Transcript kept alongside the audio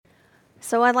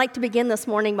So I'd like to begin this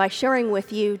morning by sharing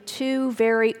with you two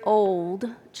very old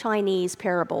Chinese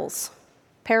parables.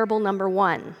 Parable number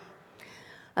 1.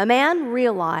 A man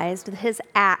realized that his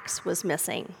axe was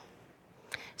missing.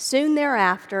 Soon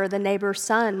thereafter, the neighbor's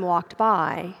son walked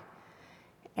by,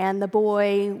 and the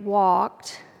boy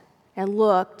walked and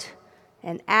looked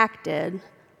and acted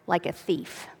like a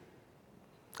thief.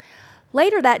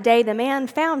 Later that day, the man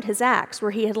found his axe where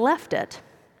he had left it.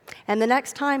 And the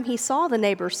next time he saw the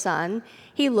neighbor's son,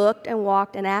 he looked and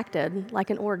walked and acted like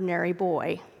an ordinary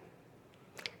boy.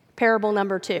 Parable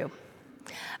number 2.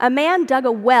 A man dug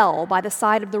a well by the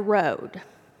side of the road.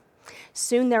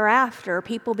 Soon thereafter,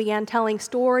 people began telling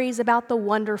stories about the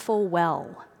wonderful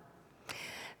well.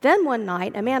 Then one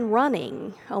night, a man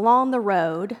running along the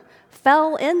road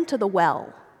fell into the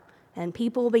well, and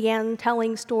people began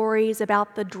telling stories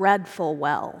about the dreadful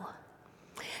well.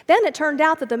 Then it turned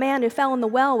out that the man who fell in the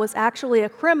well was actually a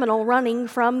criminal running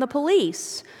from the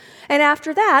police. And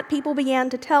after that, people began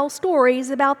to tell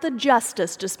stories about the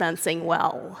justice dispensing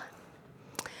well.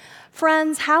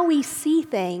 Friends, how we see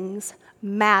things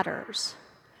matters.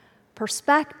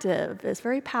 Perspective is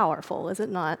very powerful, is it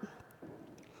not?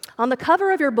 On the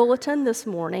cover of your bulletin this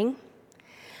morning,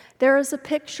 there is a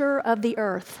picture of the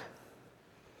earth.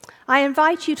 I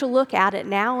invite you to look at it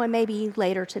now and maybe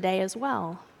later today as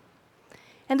well.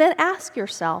 And then ask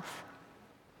yourself,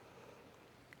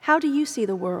 how do you see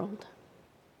the world?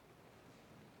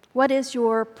 What is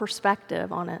your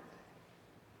perspective on it?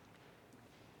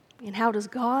 And how does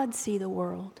God see the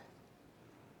world?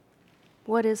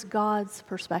 What is God's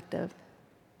perspective?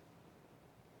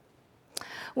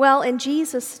 Well, in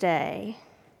Jesus' day,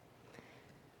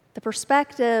 the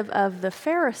perspective of the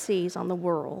Pharisees on the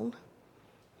world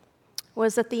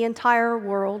was that the entire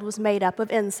world was made up of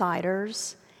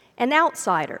insiders and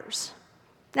outsiders.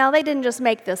 Now, they didn't just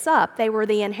make this up. They were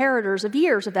the inheritors of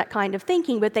years of that kind of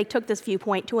thinking, but they took this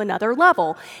viewpoint to another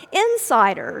level.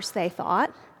 Insiders, they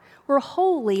thought, were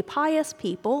holy, pious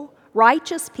people,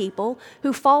 righteous people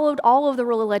who followed all of the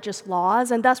religious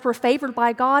laws and thus were favored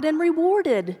by God and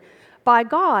rewarded by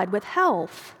God with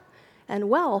health and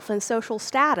wealth and social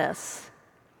status.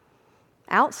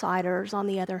 Outsiders, on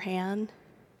the other hand,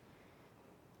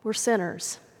 were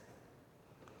sinners.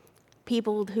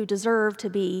 People who deserved to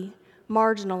be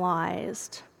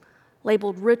marginalized,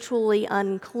 labeled ritually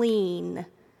unclean.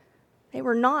 They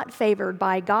were not favored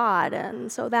by God,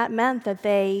 and so that meant that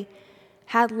they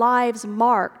had lives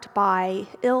marked by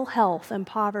ill health and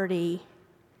poverty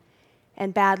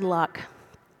and bad luck.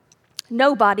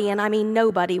 Nobody, and I mean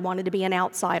nobody, wanted to be an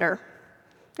outsider.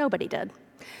 Nobody did.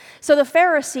 So the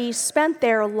Pharisees spent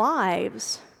their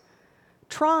lives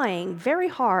trying very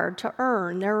hard to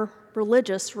earn their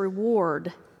religious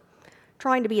reward,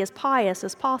 trying to be as pious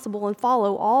as possible and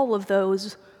follow all of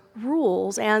those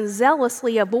rules and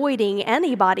zealously avoiding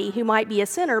anybody who might be a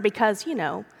sinner because,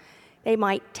 they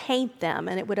might taint them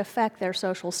and it would affect their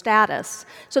social status.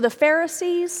 So the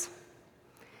Pharisees,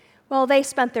 well, they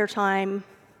spent their time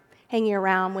hanging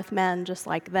around with men just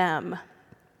like them.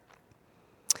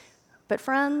 But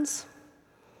friends,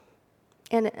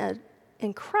 in an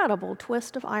incredible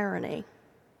twist of irony,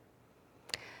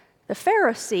 the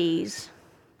Pharisees,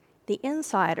 the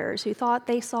insiders who thought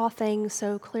they saw things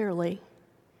so clearly,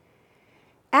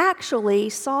 actually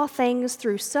saw things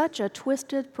through such a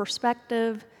twisted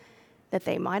perspective that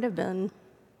they might have been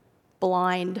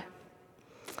blind.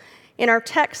 In our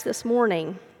text this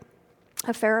morning,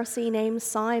 a Pharisee named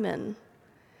Simon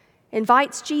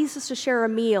invites Jesus to share a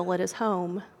meal at his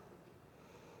home.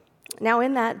 Now,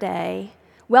 in that day,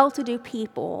 well-to-do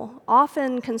people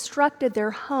often constructed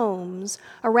their homes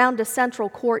around a central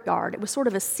courtyard. It was sort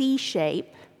of a C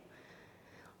shape.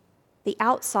 The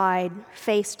outside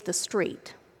faced the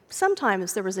street.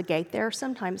 Sometimes there was a gate there,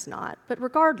 sometimes not. But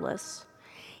regardless,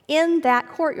 in that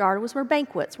courtyard was where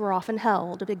banquets were often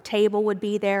held. A big table would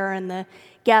be there, and the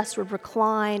guests would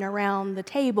recline around the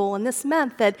table. And this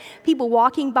meant that people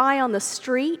walking by on the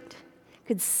street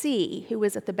could see who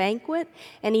was at the banquet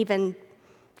and even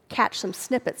catch some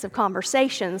snippets of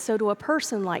conversation. So to a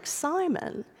person like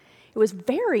Simon, it was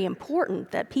very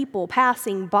important that people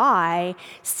passing by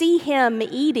see him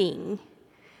eating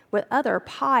with other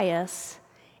pious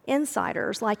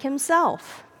insiders like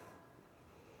himself.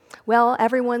 Well,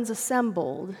 everyone's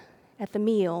assembled at the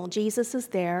meal. Jesus is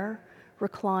there,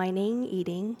 reclining,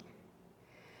 eating,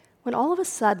 when all of a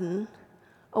sudden,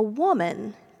 a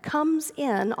woman comes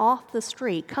in off the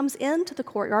street, comes into the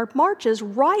courtyard, marches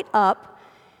right up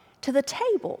to the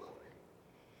table.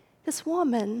 This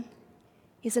woman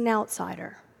is an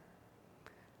outsider,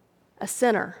 a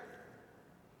sinner.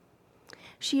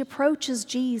 She approaches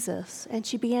Jesus and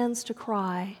she begins to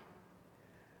cry.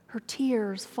 Her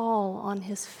tears fall on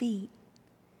his feet.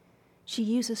 She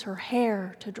uses her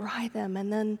hair to dry them,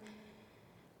 and then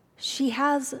she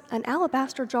has an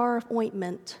alabaster jar of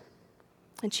ointment,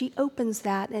 and she opens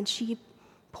that and she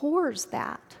pours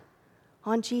that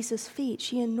on Jesus' feet.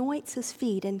 She anoints his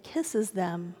feet and kisses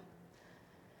them.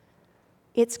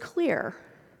 It's clear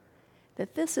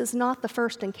that this is not the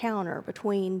first encounter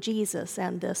between Jesus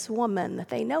and this woman, that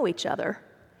they know each other.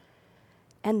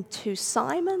 And to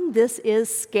Simon, this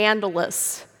is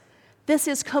scandalous. This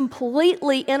is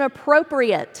completely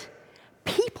inappropriate.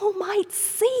 People might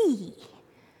see.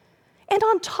 And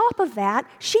on top of that,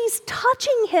 she's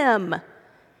touching him.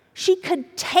 She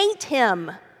could taint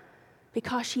him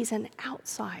because she's an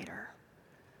outsider,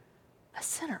 a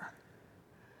sinner.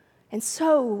 And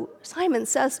so Simon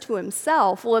says to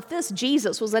himself, well, if this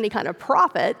Jesus was any kind of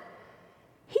prophet,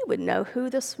 he would know who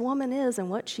this woman is and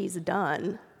what she's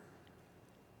done.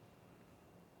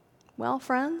 Well,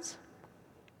 friends,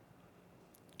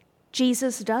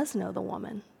 Jesus does know the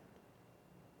woman.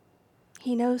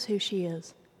 He knows who she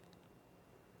is.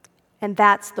 And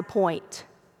that's the point.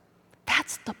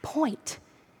 That's the point.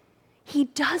 He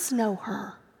does know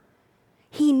her.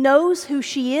 He knows who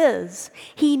she is.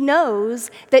 He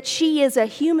knows that she is a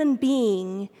human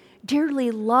being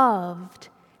dearly loved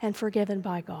and forgiven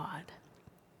by God.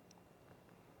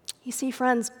 You see,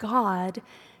 friends, God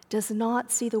does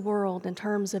not see the world in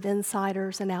terms of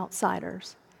insiders and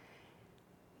outsiders.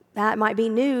 That might be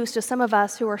news to some of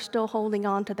us who are still holding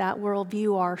on to that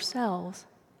worldview ourselves.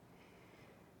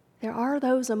 There are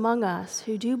those among us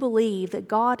who do believe that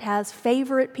God has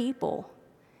favorite people.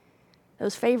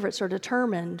 Those favorites are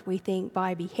determined, we think,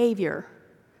 by behavior.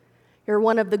 You're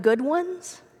one of the good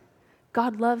ones,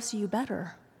 God loves you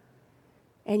better,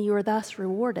 and you are thus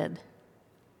rewarded.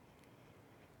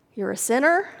 You're a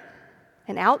sinner,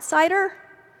 an outsider,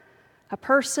 a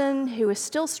person who is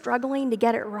still struggling to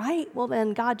get it right, well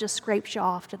then God just scrapes you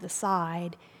off to the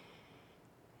side,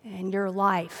 and your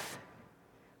life,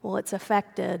 well, it's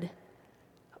affected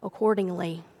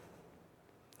accordingly.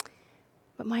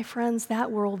 But my friends, that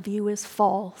worldview is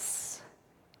false.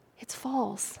 It's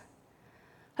false.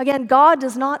 Again, God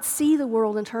does not see the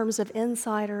world in terms of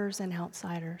insiders and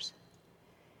outsiders.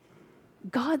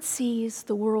 God sees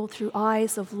the world through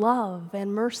eyes of love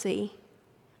and mercy.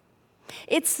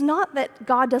 It's not that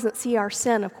God doesn't see our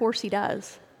sin. Of course he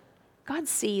does. God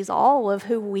sees all of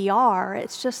who we are.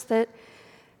 It's just that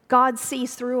God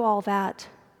sees through all that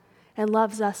and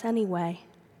loves us anyway.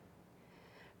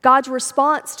 God's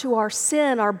response to our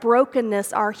sin, our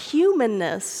brokenness, our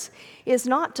humanness is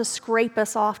not to scrape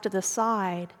us off to the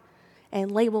side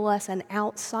and label us an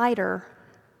outsider,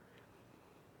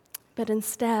 but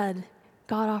instead,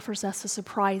 God offers us a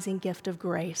surprising gift of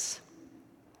grace.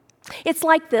 It's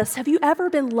like this. Have you ever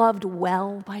been loved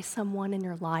well by someone in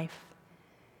your life?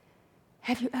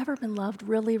 Have you ever been loved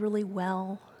really, really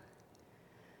well?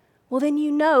 Well, then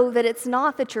you know that it's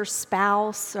not that your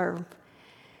spouse or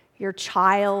your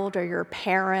child or your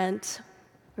parent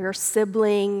or your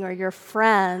sibling or your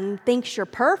friend thinks you're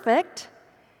perfect.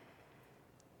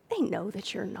 They know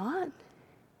that you're not.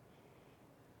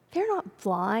 They're not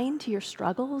blind to your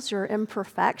struggles, your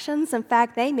imperfections. In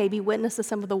fact, they may be witness to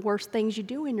some of the worst things you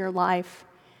do in your life.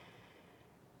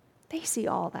 They see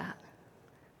all that.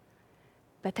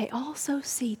 But they also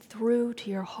see through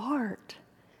to your heart,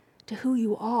 to who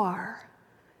you are.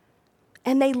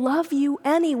 And they love you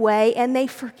anyway, and they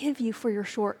forgive you for your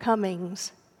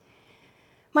shortcomings.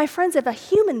 My friends, if a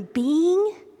human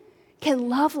being can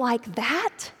love like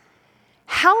that,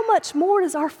 how much more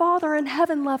does our Father in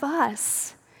heaven love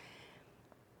us?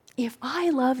 If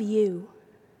I love you,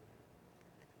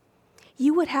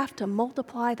 you would have to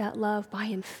multiply that love by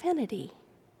infinity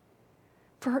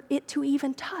for it to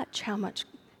even touch how much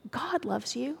God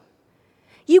loves you.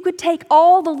 You could take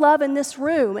all the love in this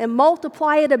room and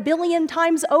multiply it 1 billion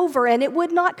times over, and it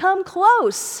would not come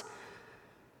close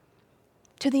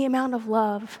to the amount of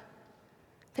love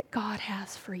that God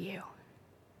has for you.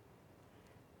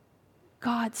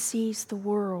 God sees the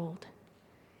world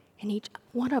and each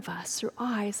one of us through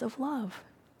eyes of love.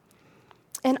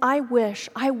 And I wish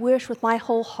with my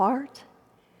whole heart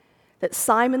that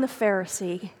Simon the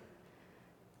Pharisee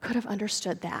could have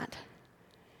understood that.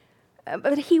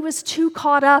 But he was too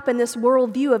caught up in this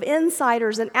worldview of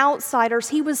insiders and outsiders.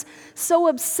 He was so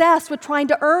obsessed with trying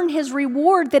to earn his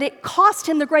reward that it cost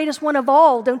him the greatest one of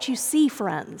all. Don't you see,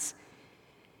 friends?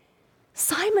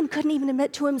 Simon couldn't even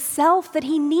admit to himself that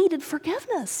he needed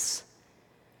forgiveness,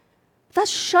 thus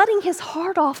shutting his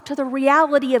heart off to the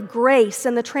reality of grace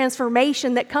and the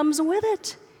transformation that comes with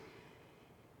it.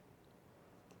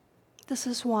 This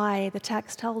is why the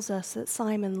text tells us that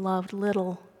Simon loved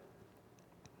little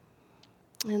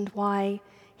and why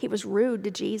he was rude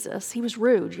to Jesus. He was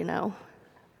rude, you know.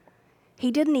 He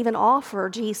didn't even offer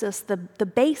Jesus the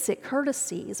basic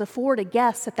courtesies afforded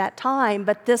guests at that time,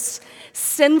 but this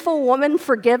sinful woman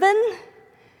forgiven,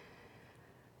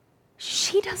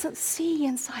 she doesn't see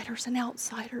insiders and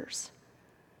outsiders.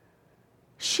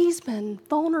 She's been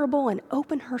vulnerable and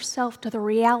opened herself to the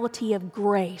reality of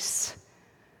grace.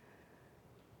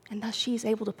 And thus she's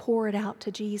able to pour it out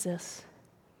to Jesus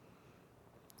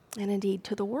and indeed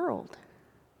to the world.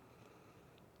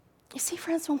 You see,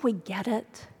 friends, when we get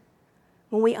it,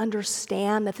 when we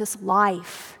understand that this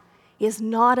life is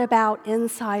not about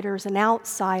insiders and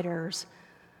outsiders,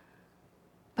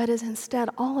 but is instead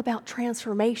all about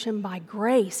transformation by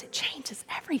grace, it changes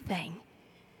everything.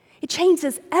 It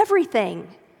changes everything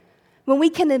when we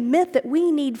can admit that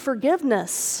we need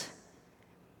forgiveness.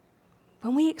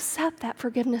 When we accept that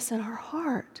forgiveness in our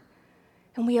heart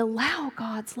and we allow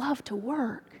God's love to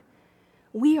work,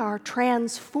 we are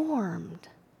transformed.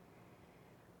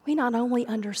 We not only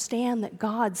understand that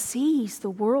God sees the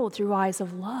world through eyes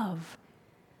of love,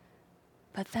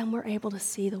 but then we're able to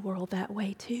see the world that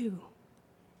way too.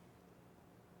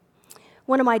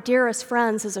 One of my dearest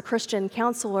friends is a Christian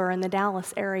counselor in the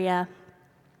Dallas area.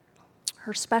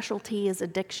 Her specialty is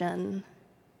addiction.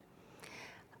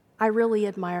 I really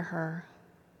admire her.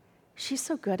 She's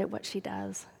so good at what she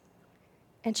does.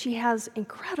 And she has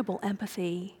incredible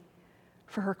empathy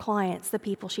for her clients, the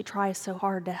people she tries so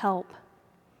hard to help.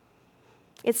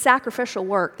 It's sacrificial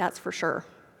work, that's for sure.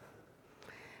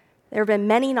 There have been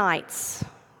many nights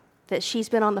that she's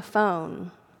been on the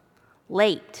phone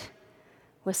late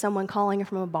with someone calling her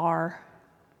from a bar.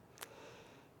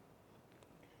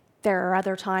 There are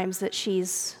other times that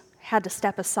she's had to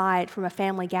step aside from a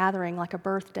family gathering like a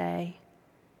birthday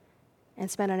and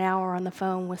spend an hour on the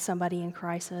phone with somebody in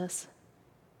crisis.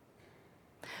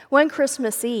 One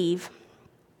Christmas Eve,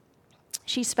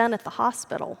 she spent at the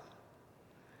hospital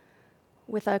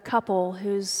with a couple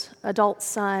whose adult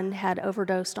son had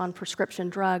overdosed on prescription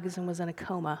drugs and was in a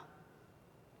coma.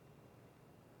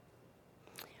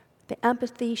 The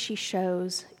empathy she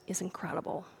shows is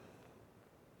incredible.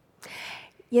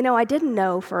 You know, I didn't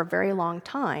know for a very long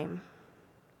time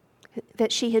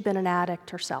that she had been an addict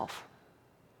herself.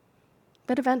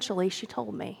 But eventually she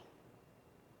told me.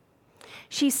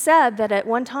 She said that at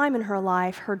one time in her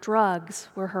life, her drugs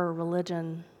were her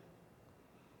religion.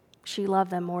 She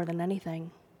loved them more than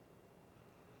anything.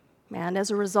 And as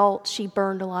a result, she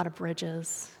burned a lot of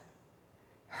bridges,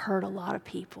 hurt a lot of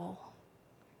people.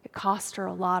 It cost her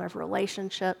a lot of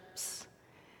relationships.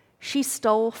 She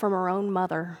stole from her own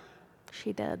mother.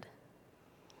 She did.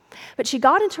 But she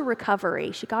got into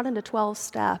recovery. She got into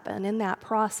 12-step, and in that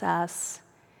process,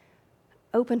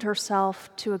 opened herself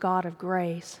to a God of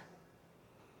grace.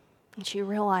 And she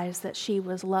realized that she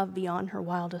was loved beyond her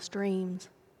wildest dreams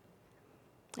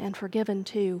and forgiven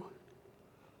too.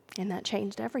 And that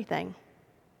changed everything.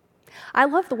 I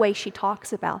love the way she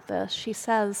talks about this. She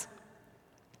says,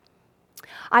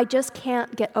 I just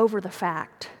can't get over the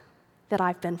fact that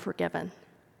I've been forgiven.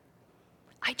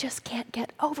 I just can't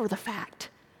get over the fact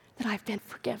that I've been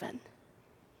forgiven.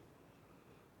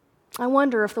 I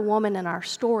wonder if the woman in our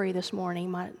story this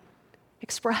morning might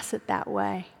express it that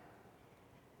way.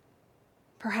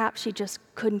 Perhaps she just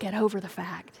couldn't get over the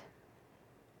fact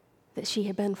that she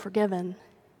had been forgiven.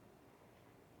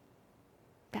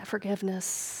 That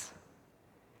forgiveness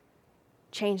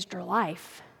changed her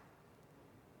life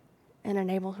and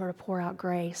enabled her to pour out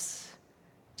grace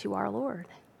to our Lord.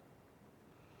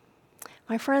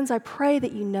 My friends, I pray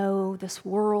that you know this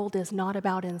world is not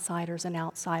about insiders and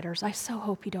outsiders. I so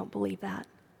hope you don't believe that.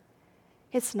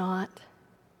 It's not.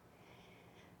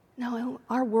 No,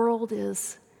 our world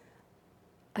is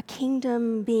a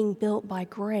kingdom being built by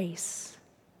grace.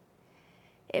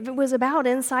 If it was about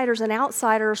insiders and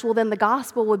outsiders, well, then the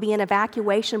gospel would be an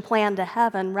evacuation plan to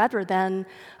heaven rather than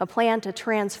a plan to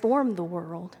transform the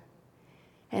world.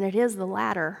 And it is the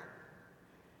latter.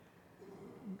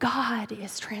 God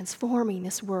is transforming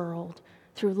this world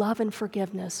through love and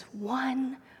forgiveness,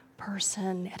 one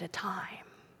person at a time.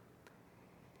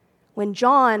 When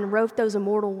John wrote those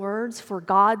immortal words, "For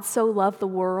God so loved the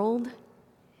world,"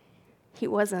 he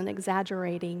wasn't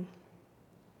exaggerating.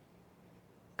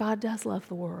 God does love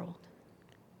the world.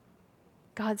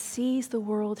 God sees the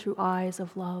world through eyes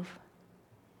of love.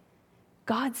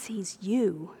 God sees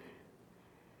you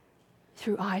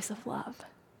through eyes of love.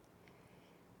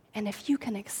 And if you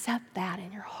can accept that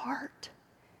in your heart,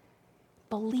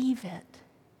 believe it,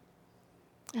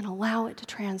 and allow it to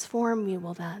transform you,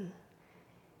 well then,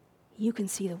 you can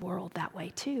see the world that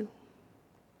way too.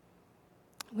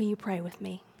 Will you pray with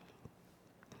me?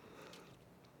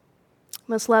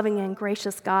 Most loving and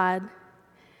gracious God,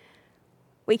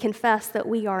 we confess that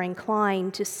we are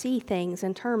inclined to see things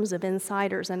in terms of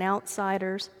insiders and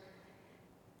outsiders,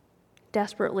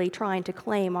 desperately trying to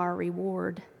claim our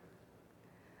reward.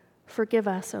 Forgive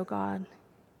us, O God.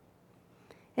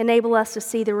 Enable us to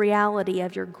see the reality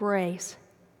of your grace,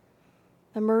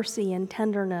 the mercy and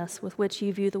tenderness with which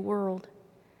you view the world.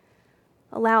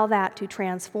 Allow that to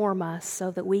transform us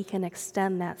so that we can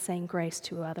extend that same grace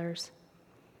to others.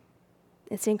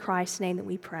 It's in Christ's name that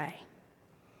we pray.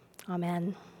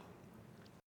 Amen.